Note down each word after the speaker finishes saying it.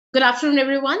Good afternoon,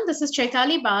 everyone. This is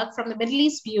Chaitali Bagh from the Middle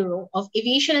East Bureau of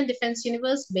Aviation and Defense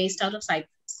Universe based out of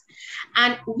Cyprus.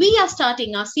 And we are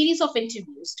starting our series of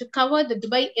interviews to cover the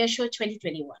Dubai Air Show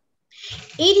 2021.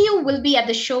 ADU will be at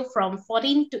the show from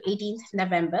 14th to 18th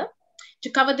November to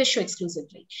cover the show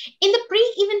exclusively. In the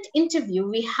pre-event interview,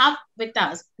 we have with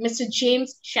us Mr.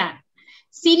 James Schann,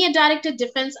 Senior Director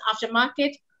Defense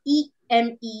Aftermarket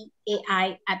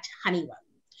EMEAI at Honeywell.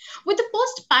 With the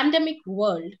post pandemic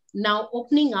world now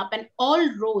opening up and all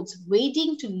roads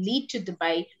waiting to lead to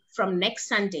Dubai from next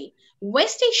Sunday,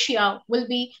 West Asia will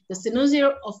be the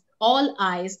cynosure of all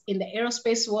eyes in the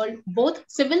aerospace world, both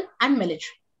civil and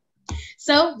military.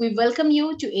 So, we welcome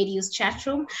you to ADU's chat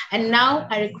room. And now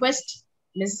I request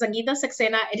Mrs. Sangeeta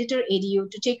Saxena, Editor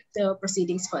ADU, to take the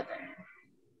proceedings further.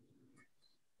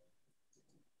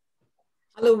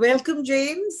 Hello, welcome,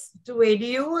 James, to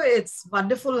ADU. It's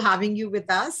wonderful having you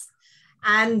with us.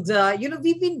 And,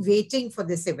 we've been waiting for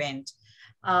this event.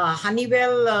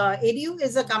 Honeywell, ADU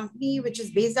is a company which is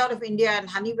based out of India, and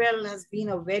Honeywell has been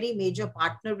a very major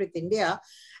partner with India.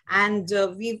 And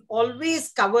we've always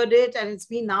covered it, and it's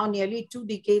been now nearly 2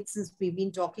 decades since we've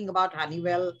been talking about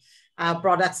Honeywell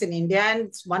products in India. And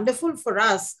it's wonderful for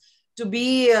us to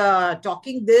be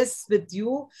talking this with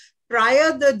you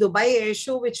prior the Dubai Air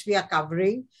Show, which we are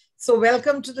covering. So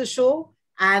welcome to the show.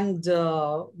 And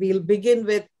we'll begin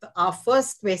with our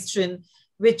first question,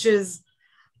 which is,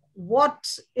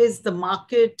 what is the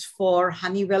market for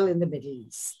Honeywell in the Middle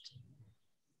East?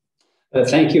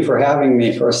 Thank you for having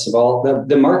me, first of all.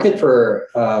 The market for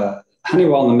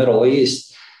Honeywell in the Middle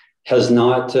East has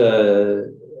not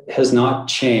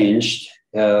changed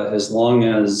as long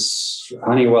as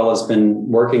Honeywell has been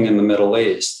working in the Middle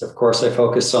East. Of course, I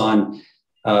focus on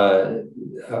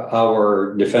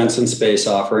our defense and space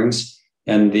offerings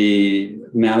and the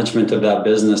management of that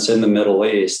business in the Middle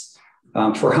East.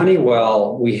 For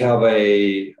Honeywell, we have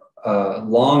a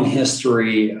long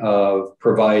history of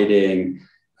providing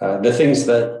the things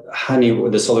that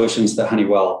the solutions that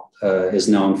Honeywell is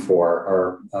known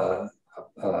for are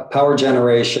power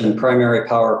generation, primary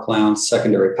power plants,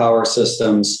 secondary power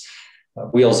systems,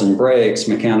 wheels and brakes,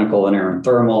 mechanical and air and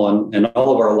thermal, and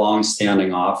all of our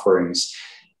long-standing offerings.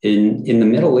 In the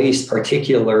Middle East,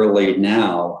 particularly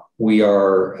now, we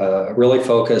are really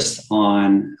focused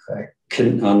on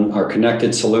our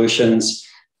connected solutions.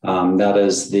 That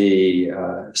is the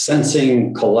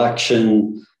sensing,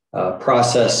 collection,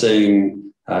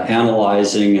 processing,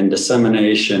 analyzing, and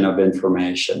dissemination of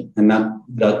information. And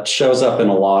that shows up in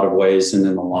a lot of ways and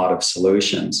in a lot of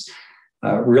solutions.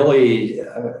 Really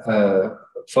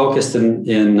focused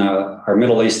in our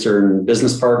Middle Eastern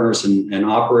business partners and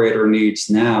operator needs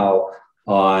now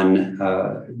on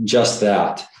just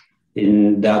that.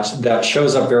 That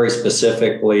shows up very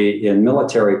specifically in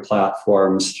military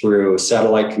platforms through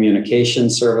satellite communication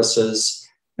services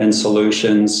and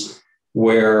solutions,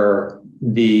 where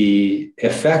the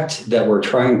effect that we're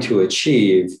trying to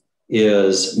achieve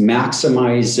is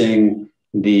maximizing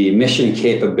the mission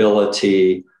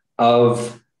capability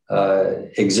of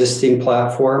existing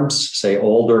platforms, say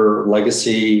older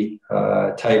legacy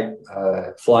type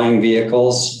flying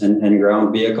vehicles and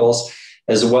ground vehicles,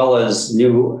 as well as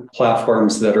new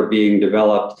platforms that are being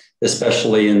developed,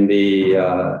 especially in the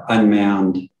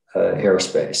unmanned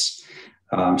airspace.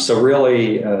 So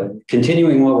really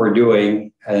continuing what we're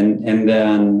doing and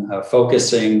then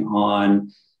focusing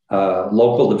on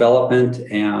local development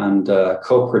and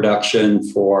co-production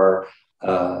for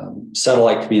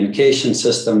satellite communication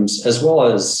systems, as well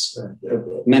as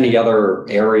many other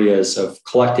areas of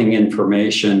collecting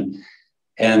information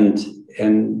and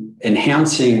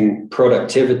enhancing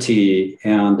productivity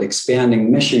and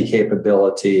expanding mission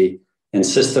capability in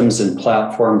systems and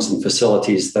platforms and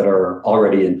facilities that are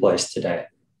already in place today.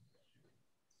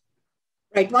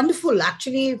 Right, wonderful.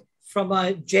 Actually, from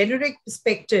a generic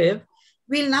perspective,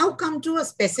 we'll now come to a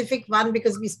specific one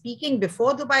because we're speaking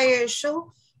before the Dubai Air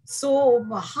Show. So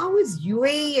how is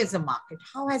UAE as a market?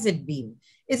 How has it been?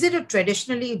 Is it a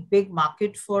traditionally big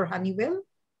market for Honeywell?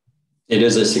 It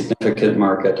is a significant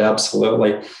market,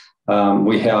 absolutely.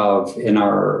 We have in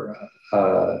our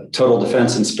total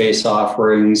defense and space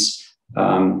offerings,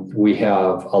 we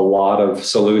have a lot of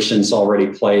solutions already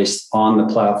placed on the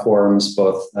platforms,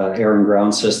 both air and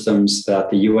ground systems that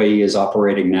the UAE is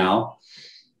operating now,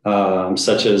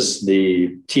 such as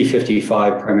the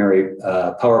T-55 primary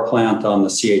power plant on the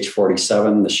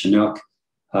CH-47, the Chinook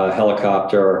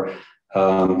helicopter,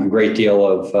 a great deal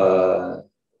of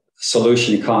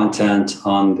solution content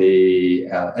on the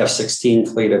F-16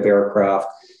 fleet of aircraft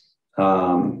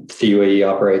the UAE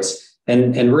operates,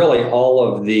 and really all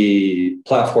of the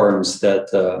platforms that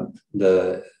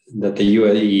the the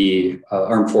UAE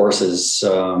Armed Forces,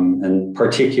 and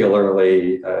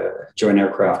particularly Joint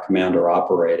Aircraft Command, are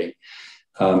operating.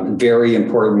 Very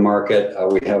important market.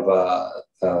 We have a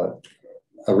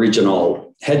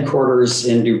regional headquarters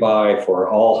in Dubai for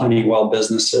all Honeywell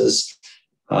businesses.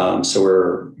 So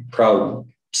we're proud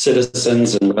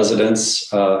citizens and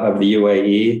residents of the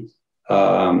UAE.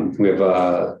 We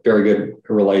have very good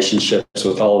relationships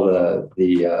with all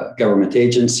the government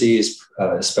agencies,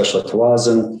 especially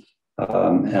Tawazun,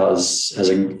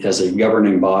 as a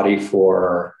governing body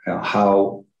for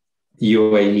how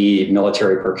UAE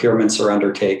military procurements are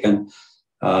undertaken.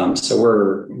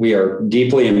 So we are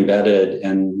deeply embedded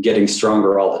and getting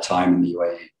stronger all the time in the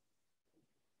UAE.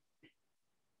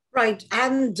 Right.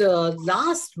 And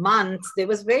last month, there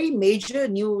was very major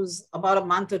news about a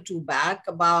month or two back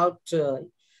about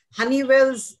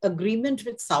Honeywell's agreement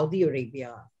with Saudi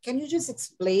Arabia. Can you just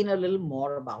explain a little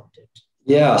more about it?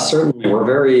 Yeah, certainly. We're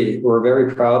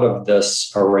very proud of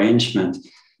this arrangement.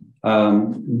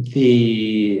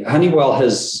 The Honeywell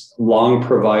has long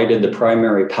provided the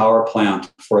primary power plant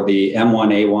for the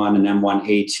M1A1 and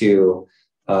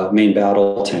M1A2 main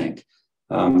battle tank.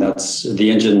 That's the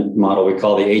engine model we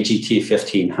call the AGT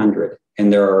 1500.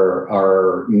 And there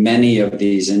are many of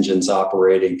these engines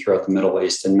operating throughout the Middle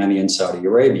East and many in Saudi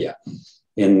Arabia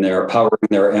powering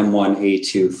their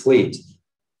M1A2 fleet.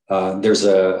 There's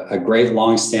a great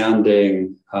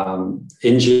longstanding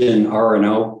engine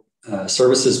R&O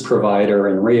services provider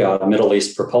in Riyadh, a Middle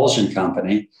East propulsion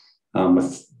company,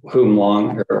 with whom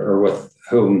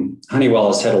Honeywell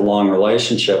has had a long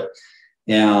relationship.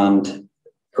 And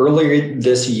earlier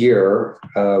this year,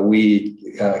 we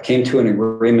came to an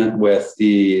agreement with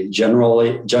the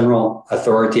General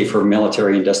Authority for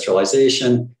Military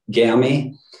Industrialization,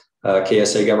 GAMI,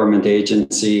 KSA government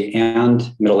agency,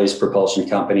 and Middle East propulsion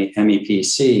company,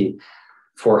 MEPC,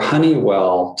 for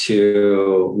Honeywell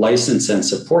to license and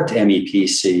support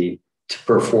MEPC to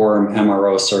perform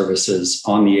MRO services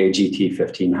on the AGT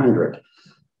 1500.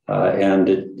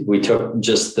 We took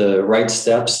just the right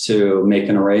steps to make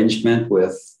an arrangement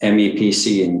with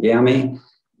MEPC and GAMI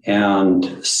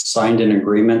and signed an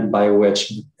agreement by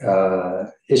which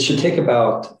it should take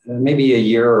about maybe a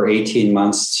year or 18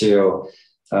 months to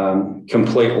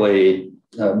completely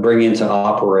bring into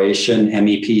operation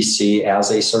MEPC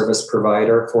as a service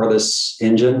provider for this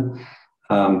engine.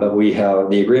 But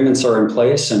the agreements are in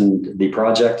place and the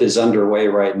project is underway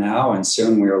right now. And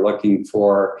soon we are looking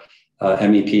for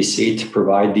MEPC to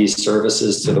provide these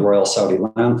services to the Royal Saudi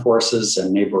Land Forces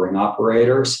and neighboring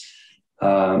operators,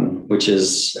 which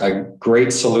is a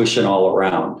great solution all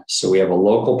around. So we have a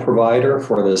local provider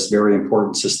for this very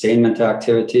important sustainment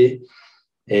activity.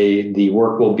 The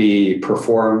work will be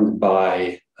performed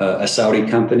by a Saudi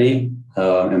company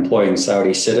employing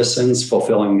Saudi citizens,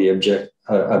 fulfilling the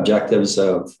objectives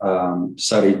of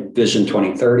Saudi Vision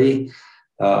 2030.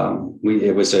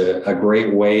 It was a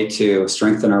great way to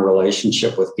strengthen our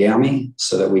relationship with GAMI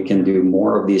so that we can do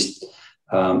more of these,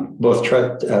 both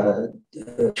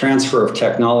transfer of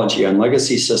technology on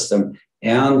legacy system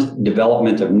and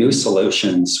development of new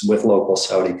solutions with local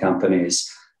Saudi companies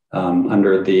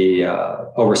under the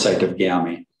oversight of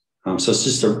GAMI. So it's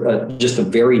just a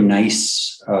very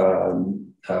nice,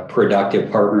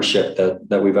 productive partnership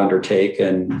that we've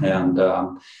undertaken, and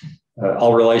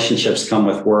all relationships come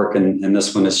with work, and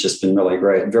this one has just been really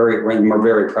great. We're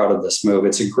very proud of this move.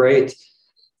 It's a great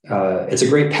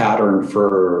pattern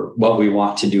for what we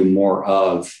want to do more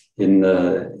of in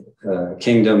the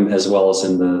kingdom as well as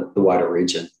in the wider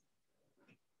region.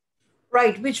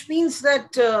 Right, which means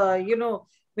that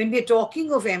when we're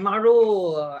talking of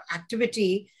MRO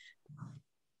activity,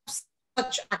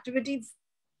 such activity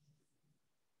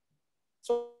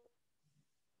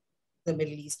the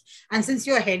Middle East. And since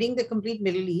you're heading the complete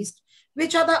Middle East,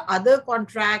 which are the other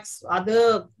contracts,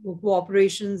 other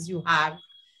cooperations you have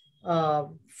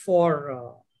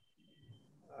for,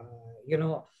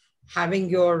 having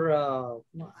your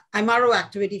MRO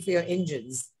activity for your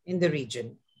engines in the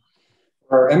region?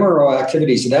 Our MRO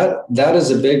activities, that is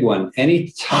a big one.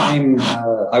 Anytime,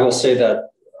 I will say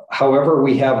that however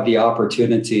we have the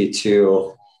opportunity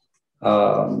to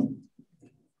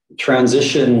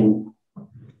transition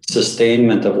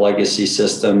sustainment of legacy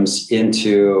systems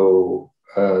into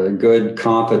good,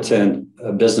 competent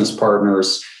business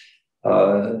partners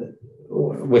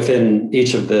within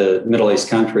each of the Middle East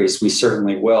countries, we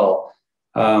certainly will.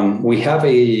 We have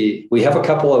a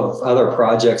couple of other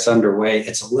projects underway.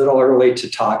 It's a little early to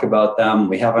talk about them.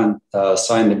 We haven't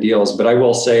signed the deals, but I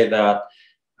will say that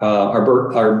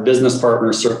our business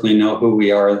partners certainly know who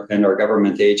we are, and our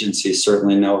government agencies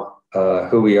certainly know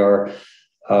who we are.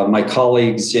 my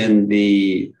colleagues in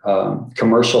the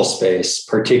commercial space,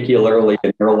 particularly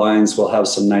in airlines, will have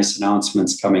some nice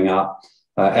announcements coming up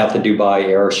at the Dubai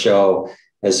Air Show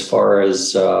as far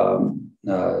as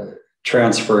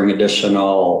transferring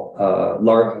additional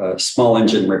small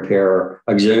engine repair,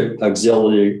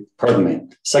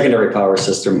 secondary power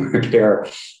system repair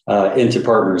into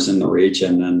partners in the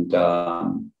region. And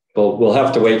we'll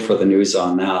have to wait for the news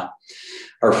on that.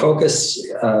 Our focus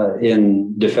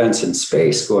in defense and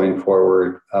space going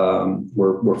forward,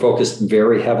 we're focused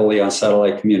very heavily on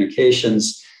satellite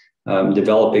communications,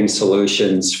 developing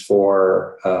solutions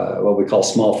for what we call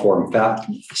small form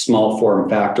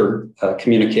factor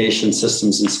communication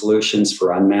systems and solutions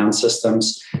for unmanned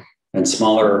systems and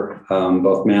smaller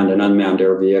both manned and unmanned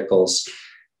air vehicles.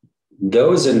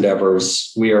 Those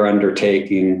endeavors we are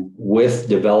undertaking with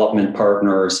development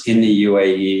partners in the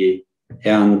UAE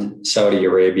and Saudi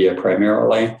Arabia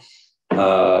primarily,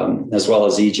 as well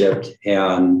as Egypt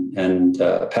and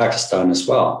Pakistan as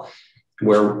well,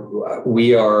 where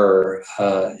we are,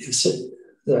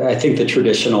 I think the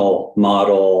traditional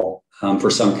model for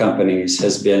some companies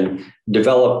has been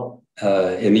develop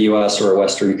in the US or a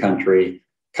Western country,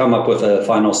 come up with a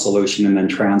final solution and then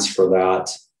transfer that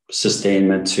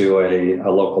sustainment to a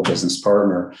local business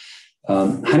partner.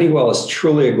 Honeywell is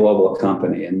truly a global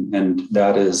company, and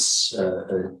that is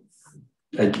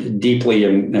deeply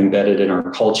embedded in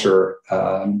our culture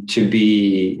to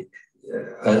be,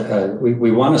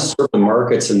 we want to serve the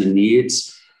markets and the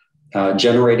needs,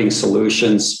 generating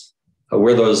solutions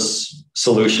where those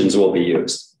solutions will be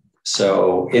used.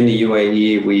 So in the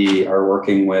UAE, we are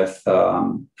working with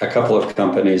a couple of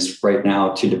companies right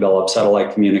now to develop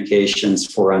satellite communications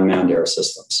for unmanned air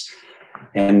systems.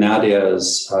 And that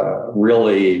is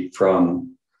really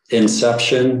from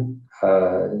inception,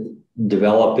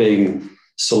 developing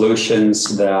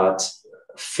solutions that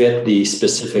fit the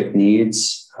specific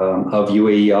needs of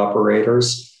UAE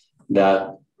operators,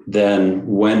 that then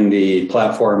when the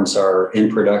platforms are in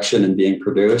production and being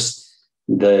produced,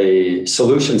 the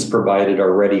solutions provided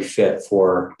are ready fit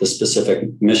for the specific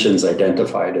missions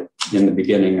identified in the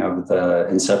beginning of the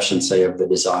inception, say, of the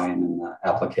design and the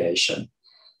application.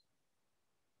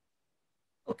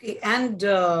 Okay, and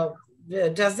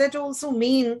does that also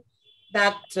mean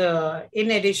that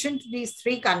in addition to these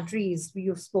three countries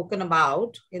you've spoken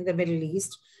about in the Middle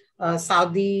East,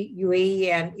 Saudi, UAE,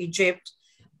 and Egypt,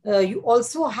 you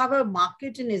also have a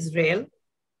market in Israel?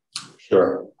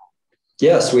 Sure.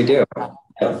 Yes, we do.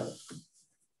 Yeah.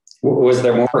 Was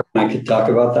there more I could talk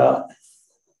about that?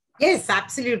 Yes,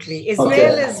 absolutely.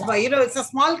 Israel is, it's a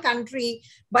small country,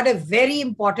 but a very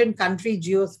important country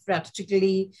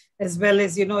geostrategically, as well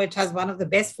as, it has one of the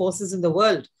best forces in the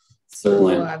world. So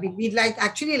we'd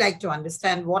actually like to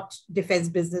understand what defense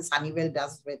business Honeywell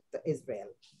does with Israel.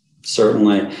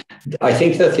 Certainly. I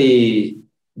think that the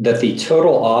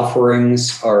total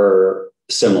offerings are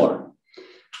similar.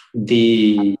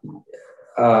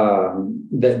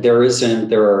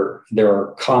 There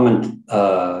are common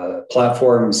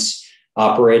platforms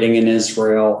operating in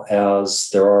Israel as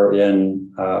there are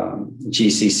in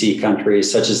GCC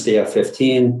countries, such as the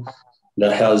F-15,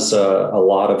 that has a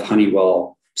lot of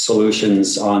Honeywell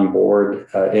solutions on board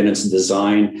in its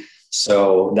design.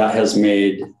 So that has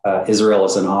made Israel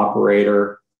as an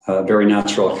operator a very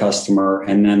natural customer.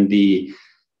 And then the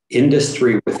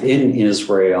industry within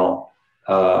Israel,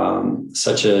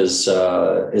 such as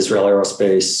Israel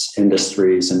Aerospace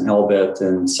Industries and Elbit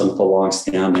and some of the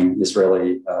longstanding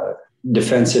Israeli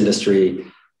defense industry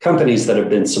companies that have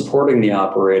been supporting the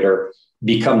operator,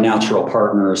 become natural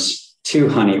partners to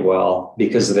Honeywell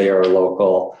because they are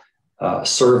local,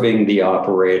 serving the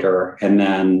operator. And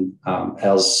then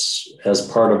as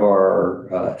part of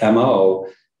our MO,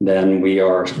 then we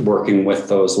are working with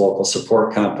those local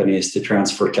support companies to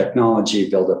transfer technology,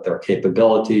 build up their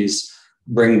capabilities,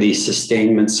 bring the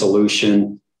sustainment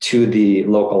solution to the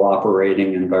local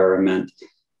operating environment.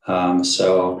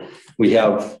 So we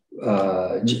have,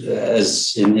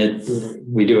 as in it,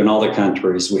 we do in all the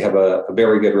countries, we have a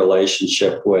very good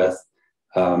relationship with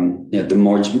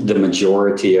the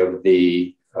majority of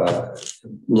the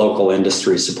local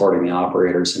industry supporting the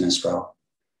operators in Israel.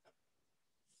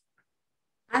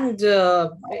 And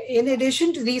in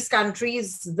addition to these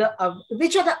countries,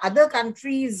 which are the other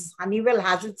countries Honeywell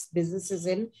has its businesses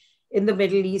in the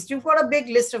Middle East? You've got a big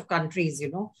list of countries,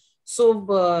 So,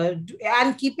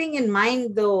 and keeping in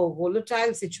mind the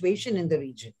volatile situation in the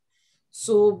region.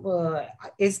 So,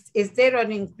 is there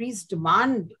an increased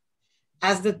demand?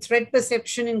 As the threat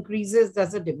perception increases,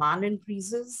 does the demand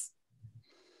increases?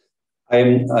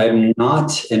 I'm not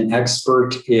an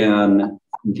expert in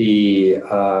the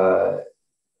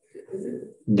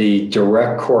the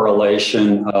direct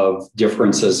correlation of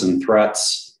differences in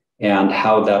threats and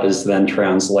how that is then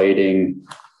translating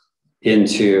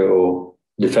into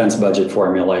defense budget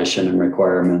formulation and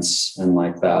requirements and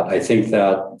like that. I think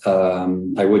that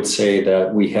I would say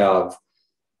that we have,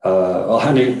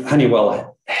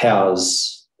 Honeywell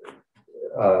has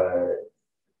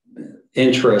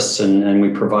interests and we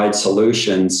provide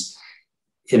solutions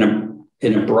in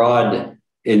a broad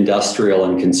industrial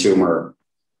and consumer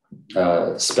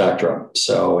spectrum.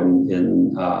 So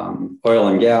in oil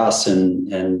and gas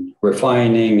and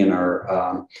refining and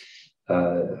our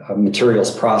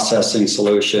materials processing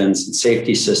solutions and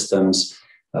safety systems,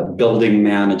 building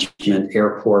management,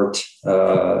 airport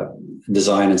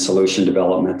design and solution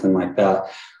development, and like that.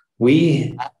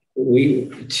 We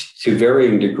to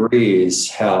varying degrees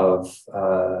have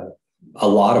a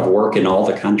lot of work in all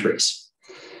the countries.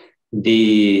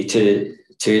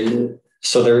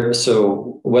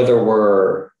 So whether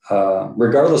we're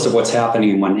regardless of what's happening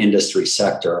in one industry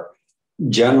sector,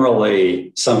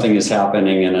 generally something is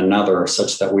happening in another,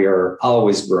 such that we are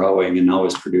always growing and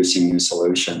always producing new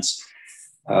solutions.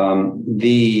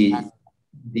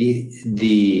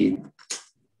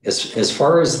 As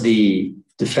far as the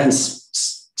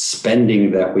defense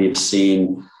spending that we've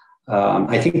seen,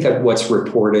 I think that what's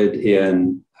reported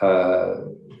in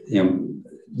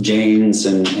Jane's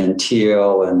and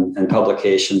Teal and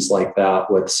publications like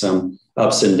that, with some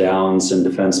ups and downs in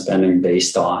defense spending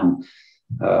based on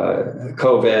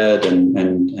COVID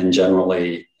and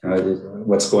generally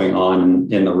what's going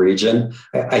on in the region.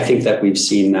 I think that we've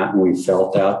seen that and we've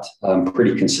felt that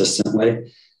pretty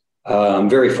consistently.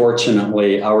 Very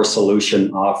fortunately, our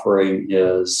solution offering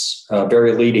is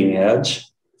very leading edge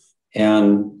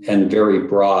and very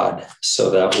broad, so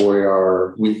that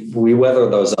we weather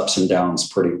those ups and downs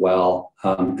pretty well.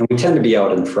 And we tend to be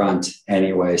out in front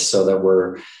anyway, so that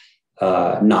we're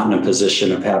not in a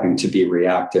position of having to be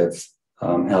reactive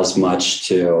as much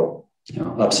to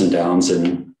ups and downs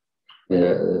in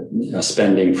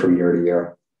spending from year to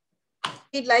year.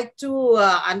 I'd like to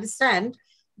understand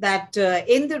that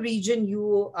in the region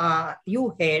you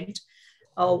head,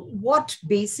 what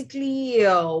basically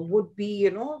would be,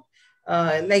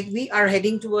 like we are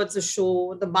heading towards a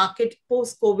show, the market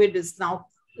post-COVID is now,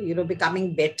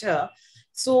 becoming better.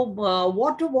 So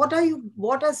what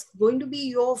is going to be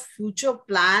your future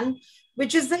plan,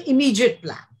 which is the immediate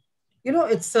plan?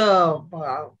 It's a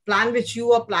plan which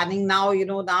you are planning now,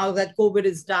 now that COVID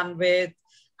is done with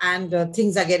and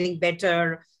things are getting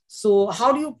better. So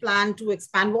how do you plan to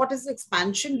expand? What is the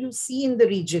expansion you see in the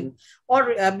region?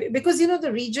 Or because,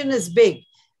 the region is big.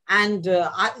 And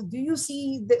do you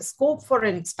see the scope for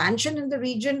an expansion in the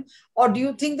region? Or do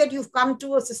you think that you've come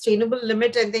to a sustainable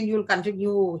limit and then you'll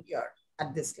continue here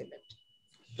at this limit?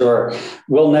 Sure.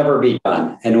 We'll never be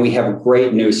done. And we have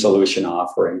great new solution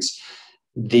offerings.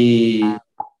 The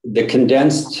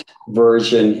condensed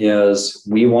version is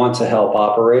we want to help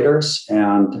operators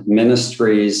and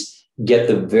ministries get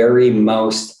the very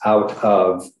most out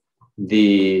of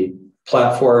the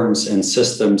platforms and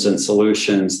systems and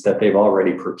solutions that they've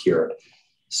already procured.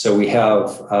 So we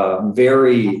have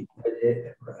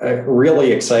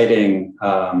really exciting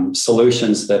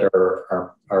solutions that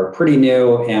are pretty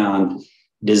new and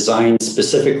designed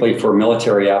specifically for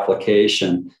military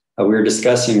application. We were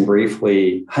discussing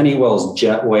briefly Honeywell's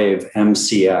JetWave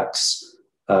MCX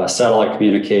satellite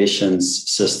communications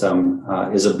system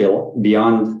is a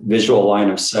beyond visual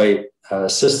line of sight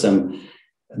system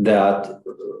that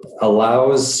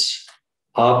allows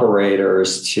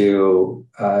operators to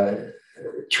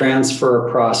transfer,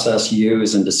 process,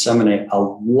 use, and disseminate a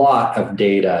lot of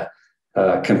data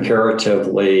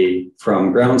comparatively,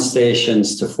 from ground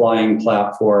stations to flying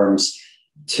platforms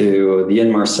to the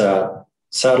Inmarsat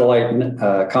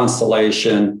satellite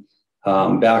constellation,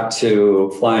 back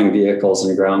to flying vehicles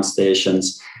and ground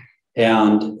stations.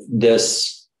 And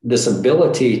this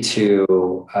ability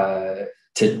to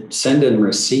send and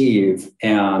receive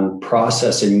and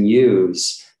process and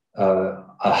use a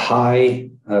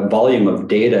high volume of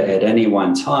data at any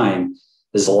one time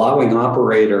is allowing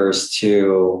operators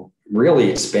to really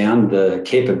expand the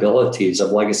capabilities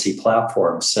of legacy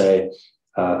platforms, say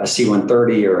a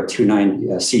C-130 or a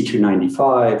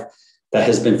C-295 that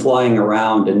has been flying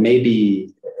around and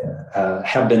maybe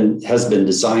has been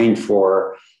designed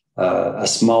for a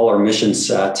smaller mission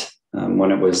set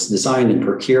when it was designed and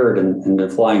procured and been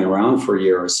flying around for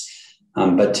years.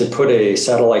 But to put a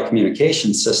satellite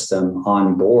communication system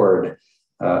on board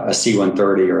a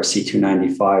C-130 or a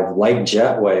C-295 like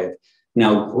JetWave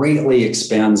now greatly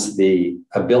expands the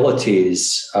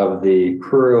abilities of the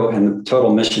crew and the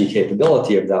total mission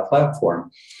capability of that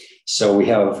platform. So we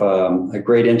have a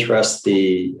great interest.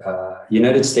 The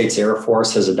United States Air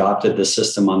Force has adopted the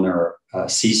system on their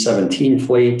C-17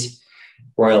 fleet.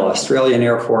 Royal Australian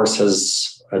Air Force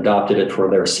has adopted it for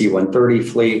their C-130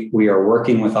 fleet. We are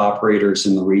working with operators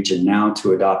in the region now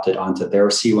to adopt it onto their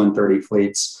C-130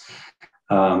 fleets.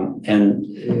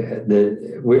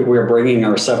 We're bringing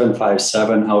our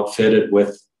 757 outfitted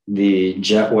with the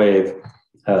JetWave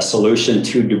solution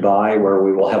to Dubai, where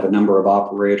we will have a number of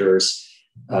operators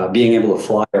being able to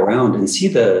fly around and see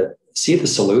the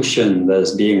solution that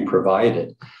is being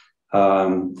provided.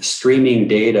 Streaming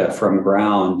data from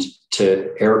ground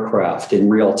to aircraft in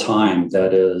real time,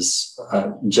 that is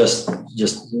just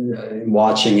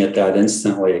watching it that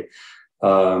instantly.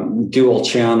 Dual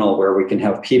channel, where we can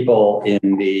have people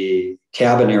in the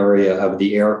cabin area of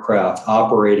the aircraft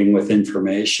operating with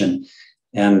information,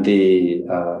 and the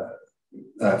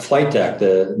flight deck,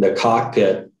 the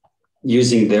cockpit,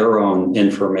 using their own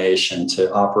information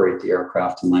to operate the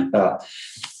aircraft and like that.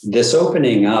 This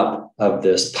opening up of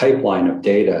this pipeline of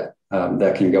data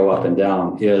that can go up and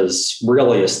down is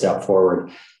really a step forward,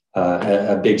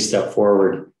 a big step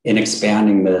forward in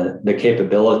expanding the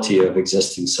capability of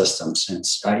existing systems.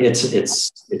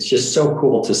 It's just so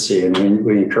cool to see, and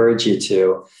we encourage you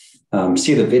to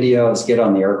see the videos, get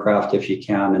on the aircraft if you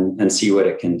can, and see what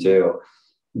it can do.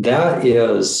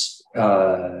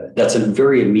 That's a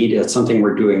very immediate, something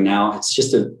we're doing now. It's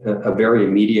just a very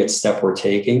immediate step we're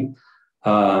taking,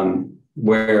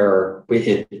 where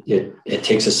it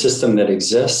takes a system that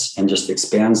exists and just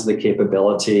expands the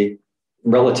capability,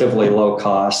 relatively low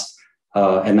cost.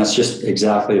 And that's just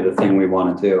exactly the thing we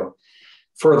want to do.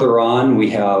 Further on, we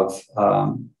have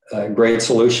great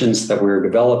solutions that we're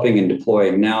developing and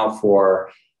deploying now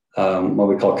for what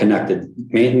we call connected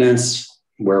maintenance,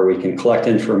 where we can collect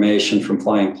information from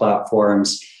flying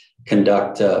platforms,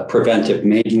 conduct preventive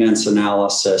maintenance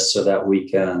analysis so that we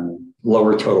can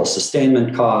lower total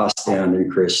sustainment costs and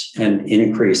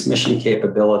increase mission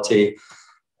capability,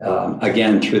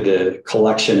 again, through the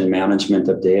collection and management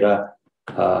of data,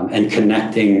 and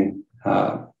connecting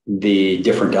the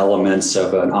different elements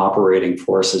of an operating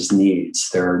force's needs,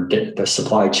 the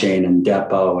supply chain and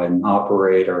depot and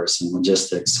operators and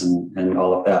logistics and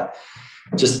all of that.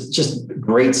 Just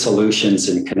great solutions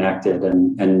and connected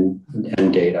and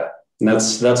data. And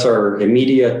that's our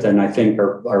immediate and I think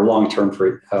our long-term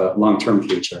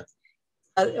future.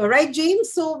 All right,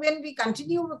 James. So when we're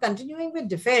continuing with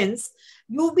defense,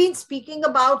 you've been speaking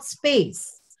about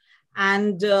space,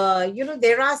 and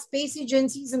there are space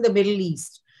agencies in the Middle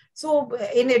East. So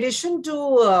in addition to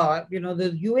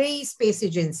the UAE Space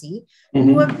Agency,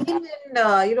 you have been in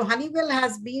Honeywell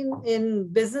has been in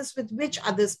business with which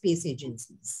other space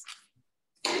agencies?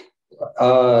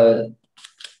 To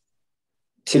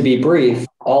be brief,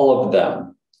 all of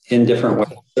them in different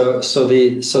ways. So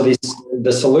the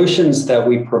solutions that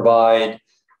we provide,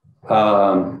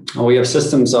 we have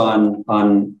systems on.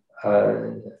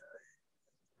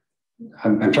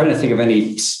 I'm trying to think of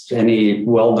any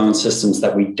well-known systems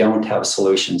that we don't have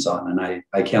solutions on, and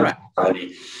I can't think of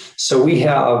any. So we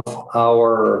have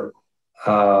our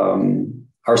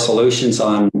solutions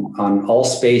on all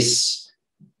space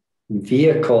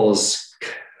vehicles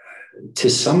to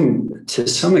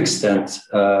some extent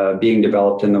being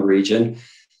developed in the region,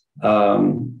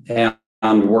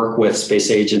 and work with space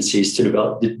agencies to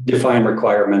define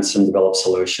requirements and develop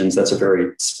solutions. That's a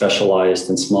very specialized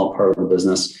and small part of the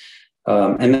business.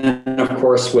 And then, of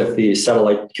course, with the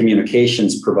satellite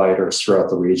communications providers throughout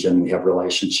the region, we have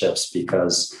relationships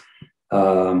because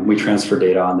we transfer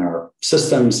data on their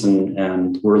systems,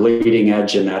 and we're leading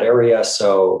edge in that area.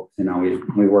 So,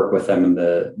 we work with them in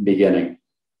the beginning.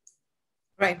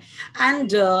 Right.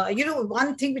 And,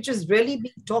 one thing which is really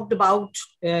being talked about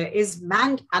is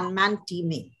manned-unmanned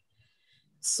teaming.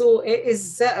 So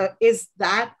is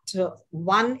that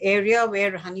one area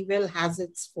where Honeywell has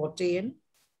its forte in?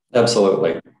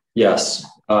 Absolutely. Yes.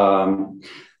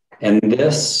 And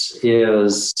this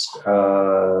is,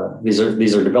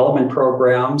 these are development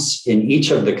programs in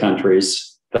each of the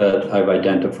countries that I've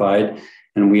identified.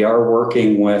 And we are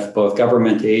working with both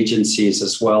government agencies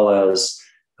as well as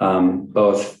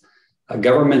both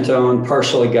government-owned,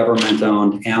 partially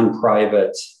government-owned, and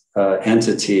private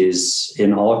entities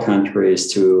in all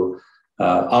countries to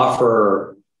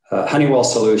offer Honeywell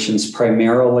solutions,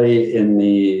 primarily in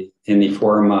the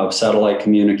form of satellite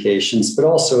communications, but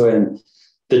also in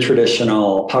the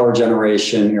traditional power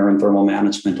generation, air and thermal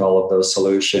management, all of those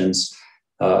solutions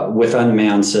with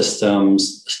unmanned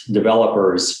systems,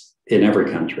 developers in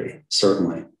every country,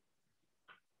 certainly.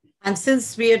 And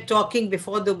since we are talking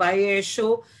before the Dubai Air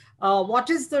Show, what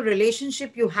is the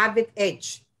relationship you have with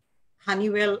Edge,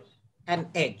 Honeywell and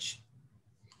Edge?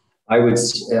 I would.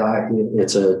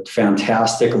 It's a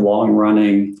fantastic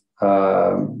long-running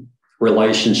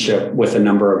relationship with a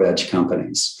number of Edge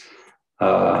companies.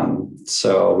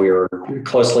 So we are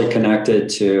closely connected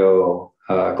to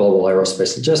Global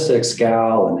Aerospace Logistics,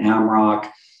 GAL, and AMROC,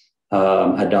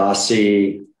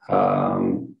 Adasi,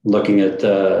 looking at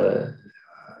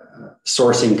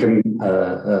sourcing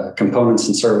components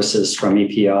and services from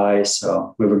EPI.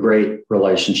 So we have a great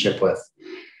relationship with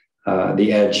the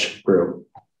Edge group.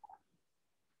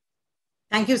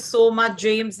 Thank you so much,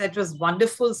 James. It was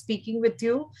wonderful speaking with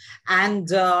you. And,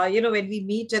 when we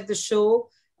meet at the show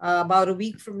about a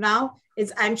week from now,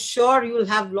 I'm sure you will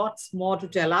have lots more to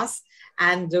tell us.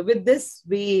 And with this,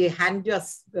 we hand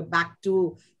us back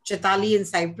to Chaitali in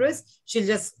Cyprus. She'll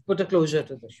just put a closure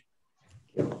to the show.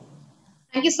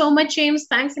 Thank you so much, James.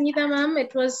 Thanks, Sangeeta ma'am.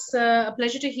 It was a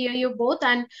pleasure to hear you both.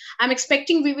 And I'm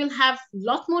expecting we will have a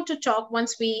lot more to talk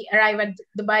once we arrive at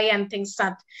Dubai and things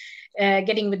start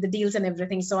getting with the deals and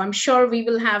everything. So I'm sure we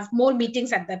will have more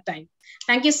meetings at that time.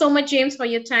 Thank you so much, James, for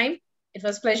your time. It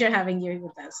was a pleasure having you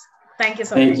with us. Thank you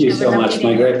so much. Thank you so much.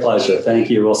 My great pleasure. Thank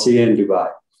you. We'll see you in Dubai.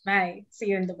 Bye. See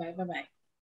you in Dubai. Bye-bye.